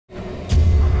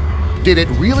Did it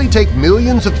really take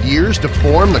millions of years to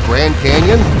form the Grand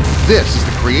Canyon? This is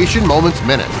the Creation Moments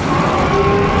Minute.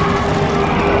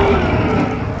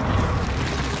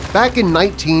 Back in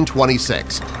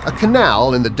 1926, a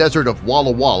canal in the desert of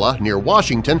Walla Walla near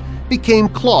Washington became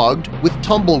clogged with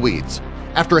tumbleweeds.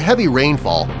 After heavy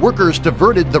rainfall, workers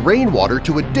diverted the rainwater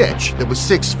to a ditch that was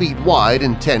 6 feet wide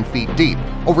and 10 feet deep.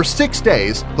 Over 6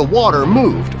 days, the water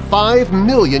moved 5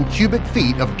 million cubic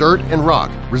feet of dirt and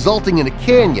rock, resulting in a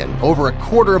canyon over a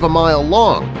quarter of a mile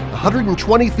long,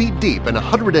 120 feet deep and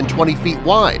 120 feet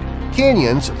wide.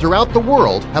 Canyons throughout the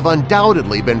world have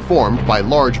undoubtedly been formed by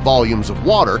large volumes of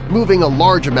water moving a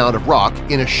large amount of rock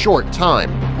in a short time.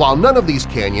 While none of these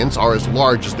canyons are as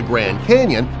large as the Grand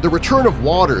Canyon, the return of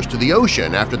waters to the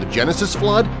ocean after the Genesis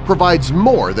flood provides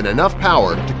more than enough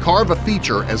power to carve a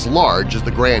feature as large as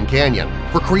the Grand Canyon.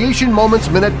 For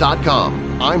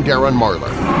CreationMomentsMinute.com, I'm Darren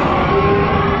Marlar.